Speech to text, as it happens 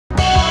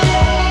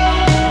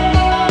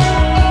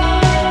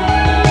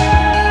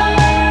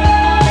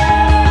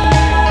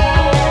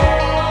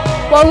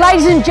Well,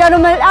 ladies and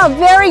gentlemen, a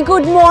very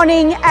good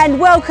morning and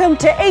welcome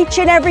to each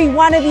and every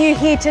one of you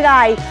here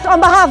today. On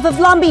behalf of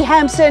Lumby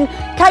Hampson,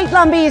 Kate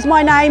Lumby is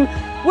my name,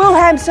 Will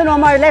Hampson on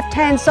my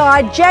left-hand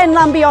side, Jan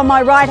Lumby on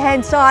my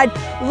right-hand side,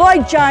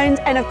 Lloyd Jones,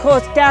 and of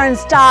course, Darren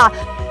Starr.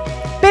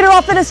 Bidder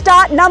offer to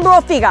start, number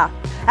or figure.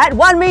 At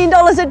 $1 million,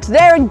 it's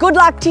there and good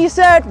luck to you,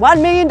 sir.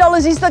 $1 million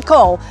is the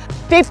call.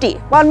 50,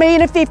 1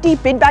 million at 50,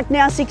 bid back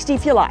now, 60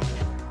 if you like.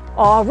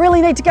 Oh, I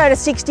really need to go to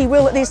 60,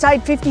 Will, at this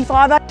stage.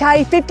 55,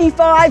 okay,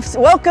 55,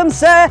 welcome,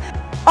 sir.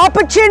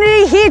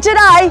 Opportunity here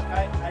today.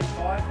 Okay,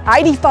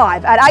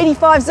 85. At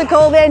 85's the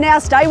call there now,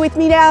 stay with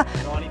me now.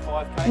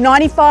 95, okay.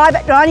 95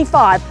 at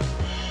 95.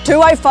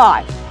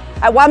 205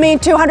 at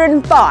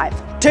 1,205.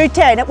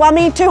 210 at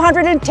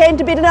 1,210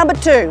 to bidder number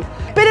 2.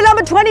 Bidder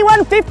number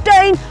 21,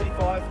 15.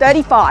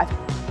 35.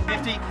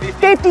 50.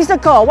 50's the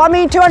call,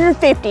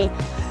 1,250.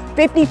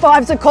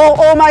 55's the call,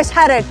 almost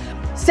had it.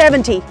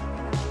 70.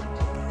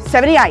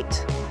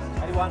 78.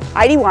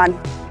 81.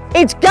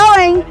 It's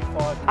going.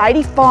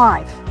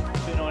 85.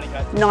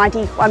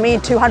 90.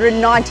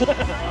 1,290.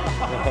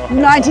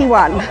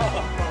 91.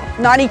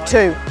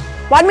 92.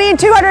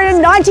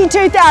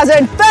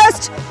 1,292,000.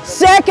 First,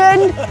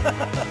 second,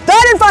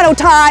 third and final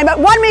time at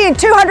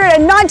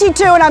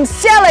 1,292, and I'm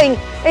selling.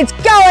 It's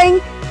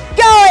going,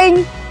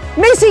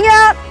 missing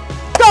out,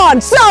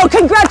 gone. So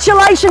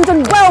congratulations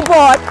and well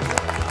bought.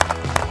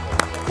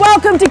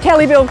 Welcome to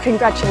Kellyville.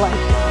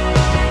 Congratulations.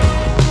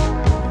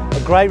 A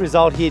great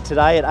result here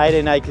today at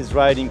 18 Acres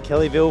Road in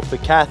Kellyville for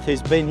Kath,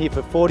 who's been here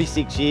for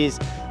 46 years,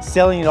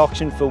 selling at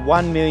auction for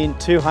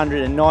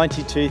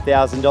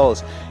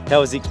 $1,292,000.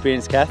 How was the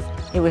experience, Kath?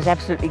 It was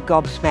absolutely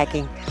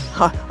gobsmacking.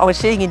 I was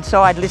sitting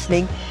inside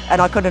listening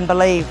and I couldn't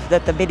believe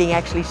that the bidding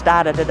actually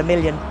started at $1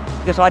 million,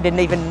 because I didn't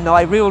even,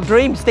 my real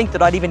dreams think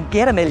that I'd even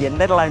get $1 million,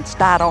 let alone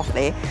start off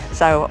there.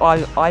 So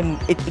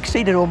it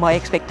exceeded all my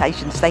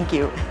expectations, thank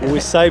you. Well, we're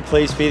so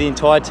pleased for the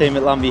entire team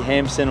at Lumby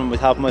Hampson, and with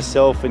help of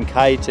myself and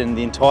Kate and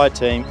the entire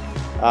team.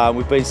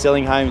 We've been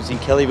selling homes in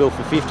Kellyville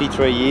for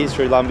 53 years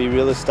through Lumby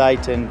Real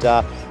Estate, and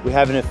we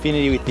have an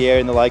affinity with the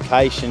area and the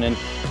location, and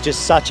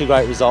just such a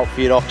great result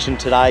for you at auction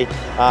today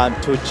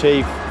to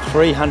achieve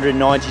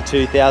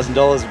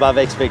 $392,000 above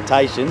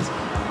expectations.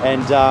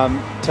 And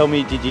tell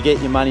me, did you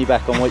get your money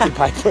back on what you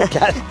paid for it,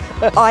 Kath?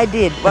 I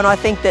did. When I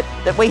think that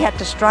we had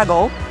to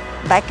struggle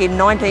back in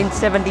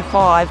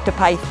 1975 to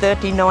pay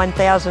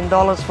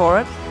 $39,000 for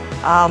it,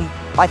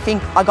 I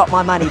think I got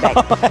my money back,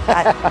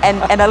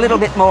 and a little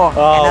bit more,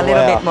 oh, and a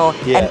little bit more.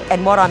 Yeah.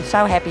 And what I'm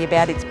so happy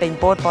about, it's been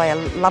bought by a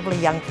lovely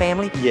young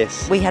family.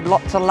 Yes. We had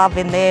lots of love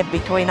in there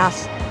between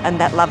us, and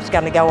that love's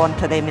going to go on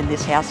to them in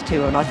this house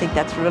too, and I think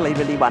that's really,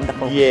 really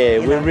wonderful. Yeah,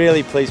 we're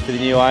really pleased for the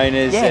new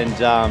owners, yeah. And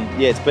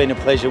yeah, it's been a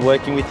pleasure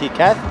working with you,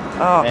 Kath.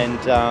 Oh, and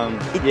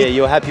yeah,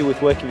 you're happy with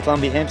working with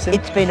Lumby Hampson?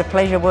 It's been a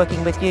pleasure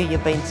working with you.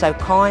 You've been so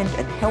kind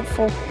and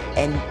helpful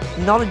and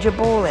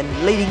knowledgeable and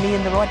leading me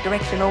in the right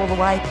direction all the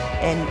way,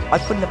 and I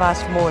couldn't have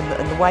asked for more,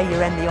 and the way you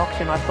ran the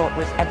auction I thought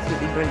was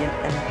absolutely brilliant,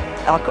 and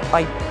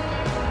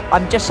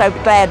I'm just so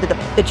glad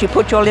that you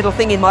put your little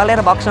thing in my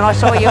letterbox and I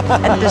saw you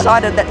and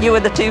decided that you were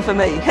the two for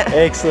me.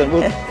 Excellent.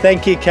 Well,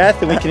 thank you,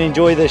 Kath, and we can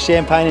enjoy the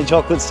champagne and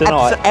chocolates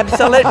tonight.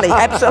 Absolutely,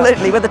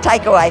 absolutely, with a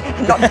takeaway.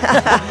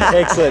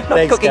 Excellent. Not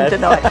Thanks, cooking Kath.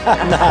 tonight.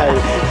 No,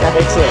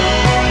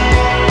 excellent.